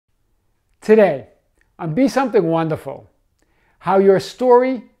Today, on Be Something Wonderful, how your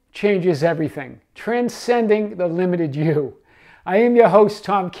story changes everything, transcending the limited you. I am your host,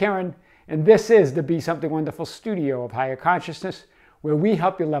 Tom Karen, and this is the Be Something Wonderful studio of higher consciousness, where we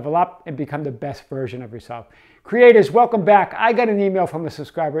help you level up and become the best version of yourself. Creators, welcome back. I got an email from a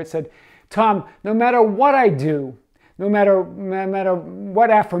subscriber. It said, Tom, no matter what I do, no matter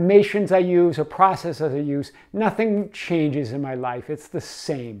what affirmations I use or processes I use, nothing changes in my life. It's the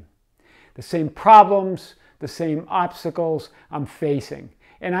same. The same problems, the same obstacles I'm facing.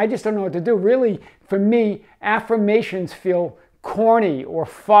 And I just don't know what to do. Really, for me, affirmations feel corny or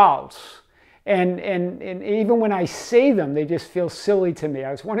false. And even when I say them, they just feel silly to me.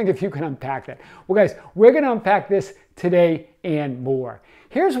 I was wondering if you can unpack that. Well, guys, we're going to unpack this today and more.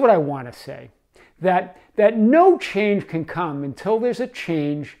 Here's what I want to say. That no change can come until there's a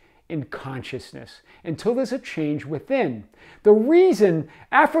change in consciousness, until there's a change within. The reason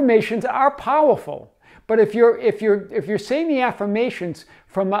affirmations are powerful, but if you're saying the affirmations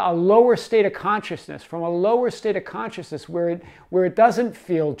from a lower state of consciousness, where it doesn't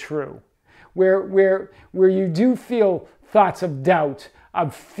feel true, where you do feel thoughts of doubt,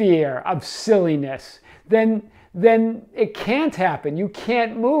 of fear, of silliness, then it can't happen. You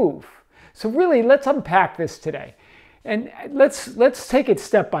can't move. So really, let's unpack this today. And let's take it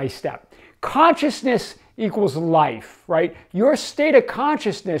step by step. Consciousness equals life, right? Your state of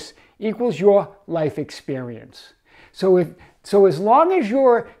consciousness equals your life experience. So as long as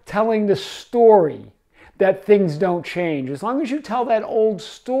you're telling the story that things don't change, as long as you tell that old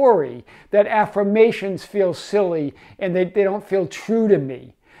story that affirmations feel silly and they don't feel true to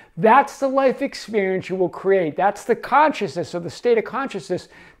me, that's the life experience you will create. That's the consciousness or the state of consciousness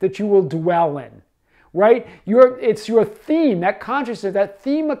that you will dwell in. Right? It's your theme, that consciousness, that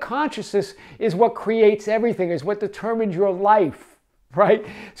theme of consciousness is what creates everything, is what determines your life, right?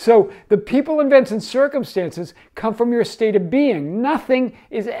 So the people, events, and circumstances come from your state of being. Nothing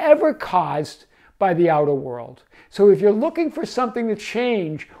is ever caused by the outer world. So if you're looking for something to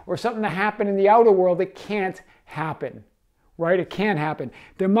change or something to happen in the outer world, it can't happen, right? It can't happen.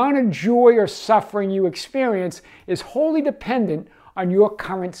 The amount of joy or suffering you experience is wholly dependent on your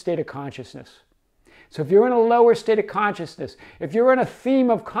current state of consciousness. So if you're in a lower state of consciousness, if you're in a theme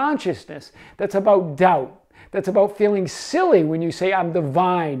of consciousness that's about doubt, that's about feeling silly when you say I'm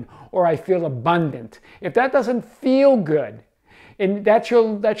divine or I feel abundant, if that doesn't feel good, and that's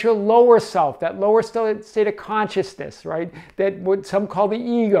your lower self, that lower state of consciousness, right? That what some call the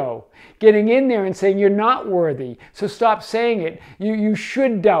ego, getting in there and saying you're not worthy. So stop saying it. You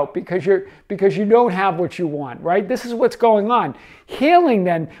should doubt because you don't have what you want, right? This is what's going on. Healing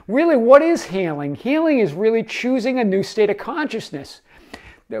then, really, what is healing? Healing is really choosing a new state of consciousness.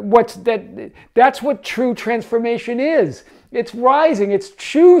 That's what true transformation is. It's rising. It's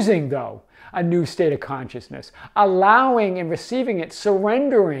choosing, though, a new state of consciousness, allowing and receiving it,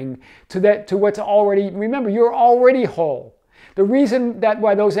 surrendering to what's already. Remember, you're already whole. The reason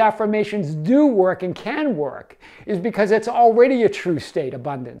why those affirmations do work and can work is because it's already a true state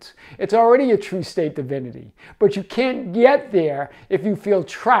abundance. It's already a true state divinity. But you can't get there if you feel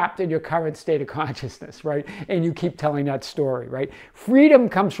trapped in your current state of consciousness, right? And you keep telling that story, right? Freedom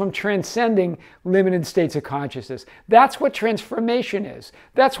comes from transcending limited states of consciousness. That's what transformation is.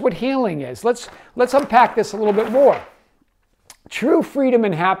 That's what healing is. Let's unpack this a little bit more. True freedom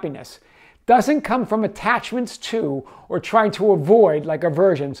and happiness doesn't come from attachments to or trying to avoid, like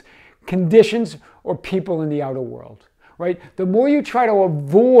aversions, conditions or people in the outer world, right? The more you try to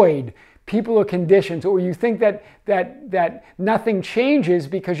avoid people or conditions, or you think that nothing changes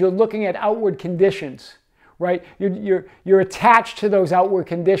because you're looking at outward conditions, right? You're attached to those outward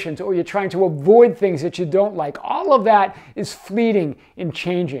conditions, or you're trying to avoid things that you don't like. All of that is fleeting and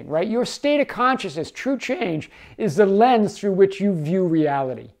changing, right? Your state of consciousness, true change, is the lens through which you view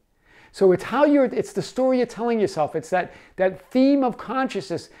reality. So it's the story you're telling yourself. It's that theme of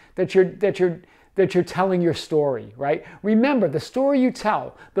consciousness that you're telling your story, right? Remember, the story you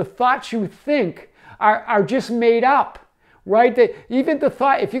tell, the thoughts you think are just made up, right? That even the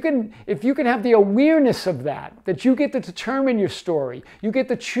thought, if you can have the awareness of that you get to determine your story, you get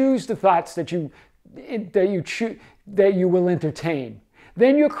to choose the thoughts that you will entertain.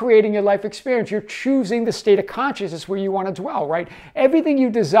 Then you're creating your life experience. You're choosing the state of consciousness where you want to dwell, right? Everything you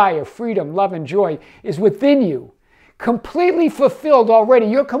desire, freedom, love, and joy, is within you. Completely fulfilled already.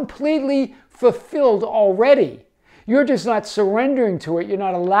 You're completely fulfilled already. You're just not surrendering to it. You're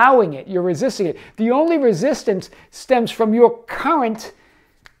not allowing it. You're resisting it. The only resistance stems from your current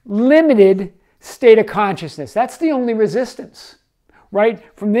limited state of consciousness. That's the only resistance, right?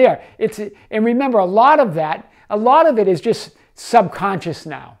 From there, and remember, a lot of it is just subconscious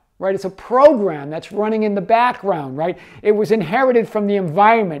now, right? It's a program that's running in the background, right? It was inherited from the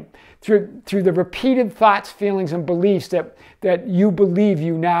environment through the repeated thoughts, feelings, and beliefs that you believe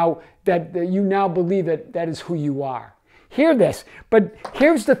that you now believe that is who you are. Hear this, but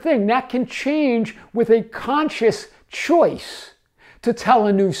here's the thing, that can change with a conscious choice to tell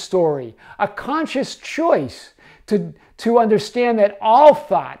a new story, a conscious choice to understand that all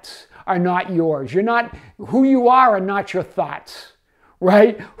thoughts are not yours. Who you are not your thoughts,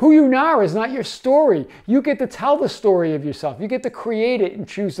 right? Who you are is not your story. You get to tell the story of yourself. You get to create it and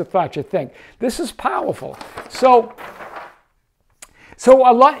choose the thought you think. This is powerful. So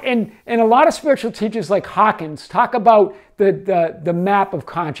a lot, and a lot of spiritual teachers like Hawkins talk about the map of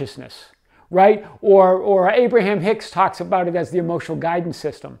consciousness, right? Or Abraham Hicks talks about it as the emotional guidance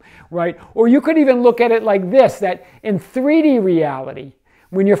system, right? Or you could even look at it like this, that in 3D reality,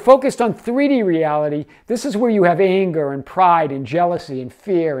 when you're focused on 3D reality, this is where you have anger and pride and jealousy and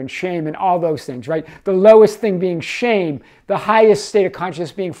fear and shame and all those things, right? The lowest thing being shame, the highest state of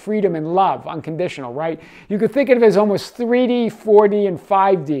consciousness being freedom and love, unconditional, right? You could think of it as almost 3D, 4D, and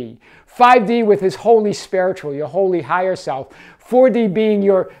 5D. 5D with his holy spiritual, your holy higher self. 4D being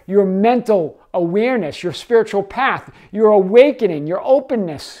your mental awareness, your spiritual path, your awakening, your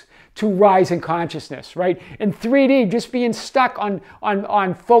openness to rise in consciousness, right? And 3D, just being stuck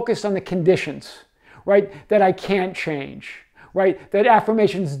on focused on the conditions, right? That I can't change, right? That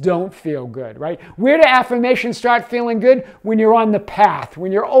affirmations don't feel good, right? Where do affirmations start feeling good? When you're on the path,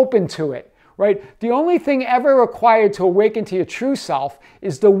 when you're open to it, right? The only thing ever required to awaken to your true self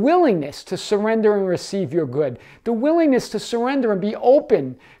is the willingness to surrender and receive your good. The willingness to surrender and be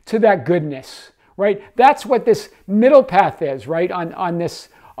open to that goodness, right? That's what this middle path is, right? On this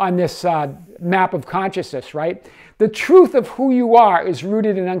map of consciousness, right? The truth of who you are is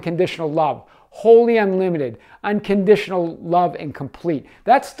rooted in unconditional love, wholly unlimited, unconditional love and complete.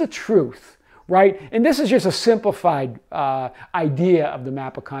 That's the truth, right? And this is just a simplified idea of the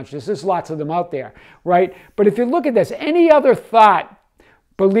map of consciousness. There's lots of them out there, right? But if you look at this, any other thought,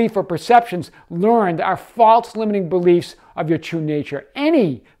 belief, or perceptions learned are false limiting beliefs of your true nature.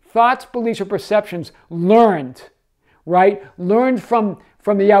 Any thoughts, beliefs, or perceptions learned, right? Learned from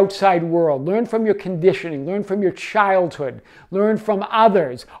the outside world, learn from your conditioning, learn from your childhood, learn from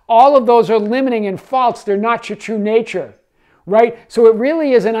others. All of those are limiting and false. They're not your true nature, right? So it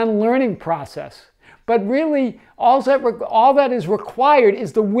really is an unlearning process. But really, all that is required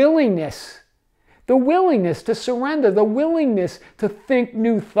is the willingness to surrender, the willingness to think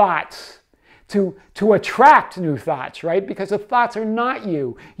new thoughts, to attract new thoughts, right? Because the thoughts are not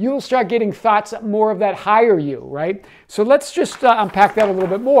you. You'll start getting thoughts more of that higher you, right? So let's just unpack that a little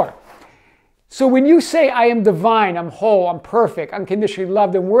bit more. So when you say, I am divine, I'm whole, I'm perfect, unconditionally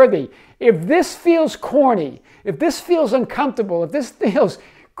loved and worthy, if this feels corny, if this feels uncomfortable, if this feels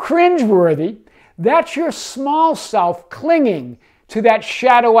cringeworthy, that's your small self clinging to that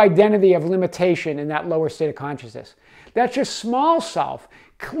shadow identity of limitation in that lower state of consciousness. That's your small self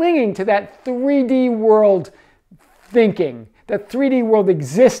clinging to that 3D world thinking, that 3D world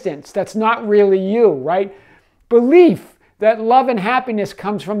existence that's not really you, right? Belief that love and happiness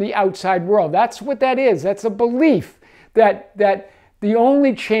comes from the outside world. That's what that is. That's a belief that the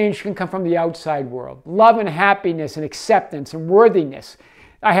only change can come from the outside world. Love and happiness and acceptance and worthiness.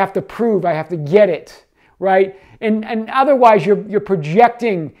 I have to prove, I have to get it, right? And otherwise you're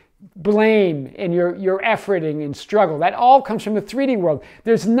projecting blame and you're efforting and struggle. That all comes from the 3D world.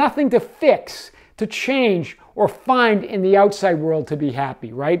 There's nothing to fix, to change, or find in the outside world to be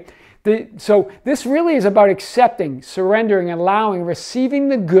happy, right? So this really is about accepting, surrendering, allowing, receiving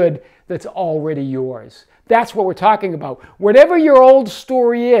the good that's already yours. That's what we're talking about. Whatever your old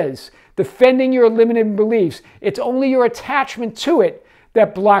story is, defending your limited beliefs, it's only your attachment to it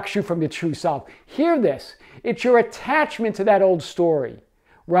that blocks you from your true self. Hear this. It's your attachment to that old story,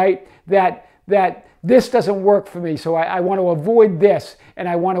 right? That this doesn't work for me, so I want to avoid this and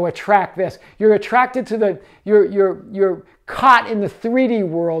I want to attract this. You're attracted to you're caught in the 3D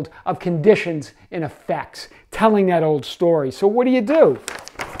world of conditions and effects, telling that old story. So what do you do?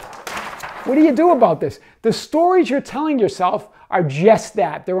 What do you do about this? The stories you're telling yourself are just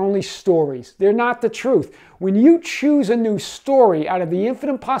that. They're only stories. They're not the truth. When you choose a new story out of the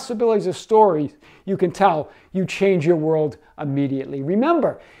infinite possibilities of stories you can tell, you change your world immediately.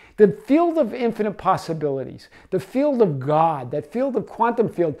 Remember, the field of infinite possibilities, the field of God, that field of quantum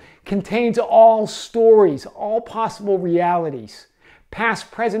field contains all stories, all possible realities,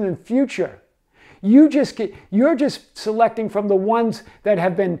 past, present, and future. You're just selecting from the ones that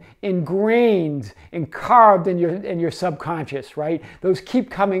have been ingrained and carved in your subconscious, right? Those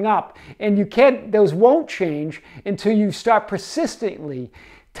keep coming up, and those won't change until you start persistently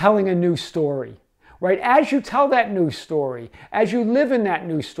telling a new story, right? As you tell that new story, as you live in that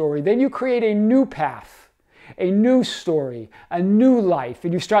new story, then you create a new path, a new story, a new life,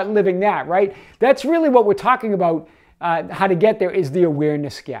 and you start living that, right? That's really what we're talking about. How to get there is the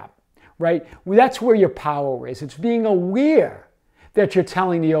awareness gap, right? Well, that's where your power is. It's being aware that you're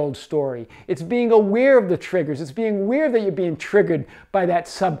telling the old story. It's being aware of the triggers. It's being aware that you're being triggered by that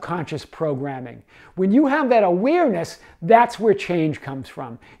subconscious programming. When you have that awareness, that's where change comes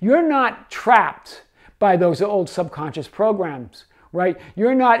from. You're not trapped by those old subconscious programs, right?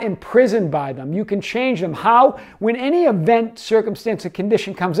 You're not imprisoned by them. You can change them. How? When any event, circumstance, or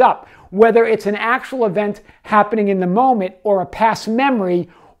condition comes up, whether it's an actual event happening in the moment or a past memory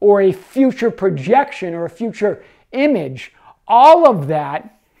or a future projection or a future image, all of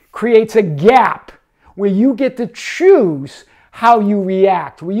that creates a gap where you get to choose how you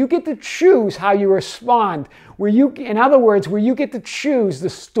react, where you get to choose how you respond, where you, in other words, where you get to choose the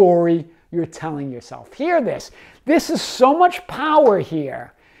story you're telling yourself. Hear this. This is so much power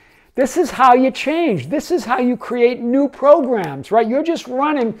here. This is how you change. This is how you create new programs, right? You're just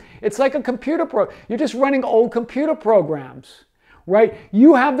running, it's like a computer program. You're just running old computer programs, right?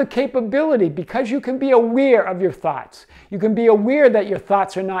 You have the capability, because you can be aware of your thoughts. You can be aware that your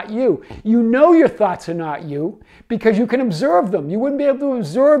thoughts are not you. You know your thoughts are not you because you can observe them. You wouldn't be able to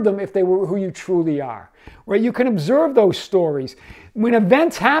observe them if they were who you truly are, right? You can observe those stories. When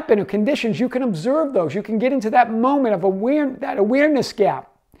events happen or conditions, you can observe those. You can get into that moment of that awareness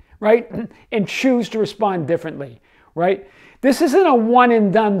gap, right? And choose to respond differently, right? This isn't a one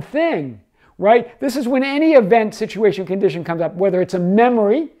and done thing, right? This is when any event, situation, condition comes up, whether it's a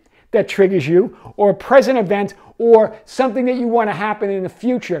memory that triggers you or a present event or something that you want to happen in the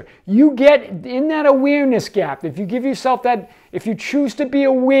future. You get in that awareness gap. If you give yourself that, if you choose to be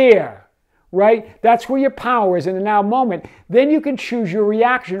aware, right? That's where your power is in the now moment. Then you can choose your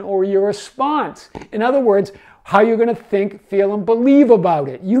reaction or your response. In other words, how you're going to think, feel, and believe about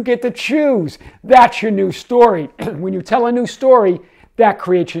it. You get to choose. That's your new story. When you tell a new story, that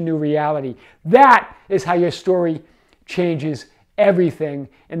creates your new reality. That is how your story changes everything,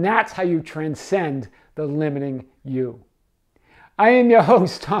 and that's how you transcend the limiting you. I am your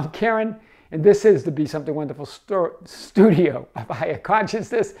host, Tom Caron, and this is the Be Something Wonderful studio of higher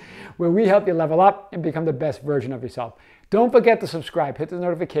consciousness, where we help you level up and become the best version of yourself. Don't forget to subscribe. Hit the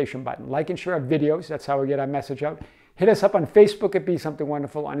notification button. Like and share our videos. That's how we get our message out. Hit us up on Facebook at Be Something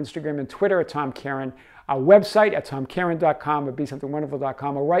Wonderful, on Instagram and Twitter at Tom Caron, our website at tomcaron.com or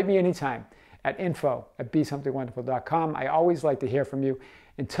BeSomethingWonderful.com, or write me anytime at info@BeSomethingWonderful.com. I always like to hear from you.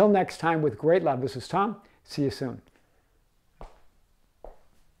 Until next time, with great love, this is Tom. See you soon.